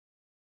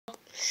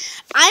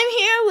I'm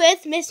here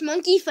with Miss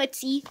Monkey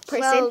Footsie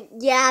person. Well,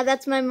 yeah,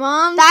 that's my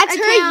mom. That's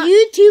her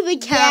YouTube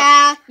account.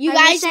 Yeah, you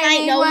guys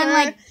might know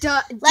her. Like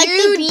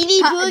the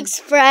Beanie Boo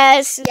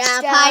Express.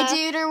 Yeah, Pie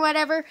Dude or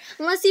whatever.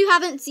 Unless you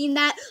haven't seen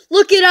that,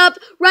 look it up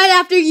right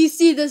after you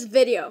see this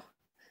video.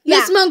 Yeah.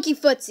 Miss Monkey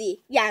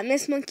Footsie. Yeah,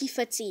 Miss Monkey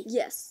Footsie.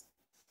 Yes.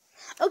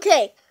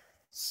 Okay,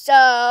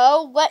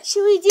 so what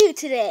should we do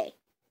today?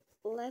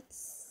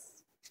 Let's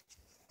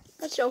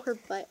show her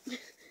butt.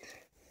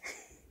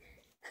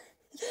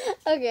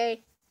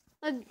 Okay.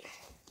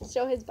 Let's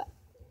show his butt.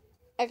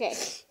 Okay.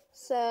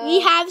 So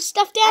we have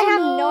stuffed I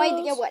animals. have no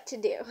idea what to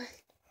do.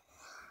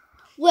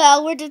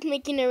 Well, we're just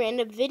making a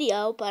random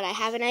video, but I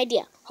have an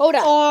idea. Hold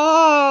on.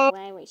 Oh.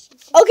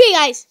 Okay,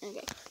 guys.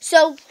 Okay.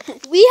 So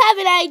we have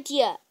an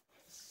idea,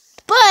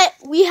 but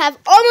we have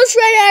almost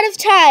run out of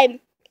time.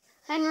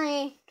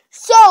 Henry.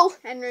 So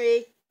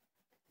Henry.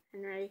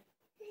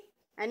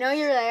 I know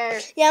you're there.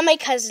 yeah, my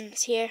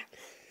cousin's here.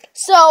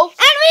 So And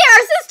we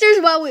are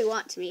sisters. Well, we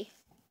want to be.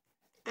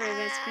 We're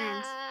best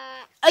friends.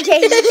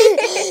 Okay.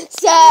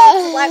 So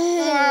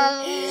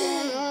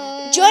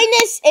join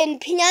us in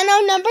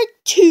piano number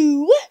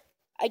 2.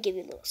 I give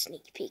you a little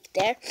sneak peek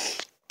there.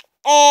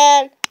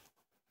 And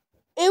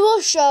it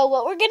will show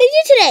what we're going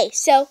to do today.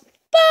 So,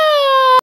 bye!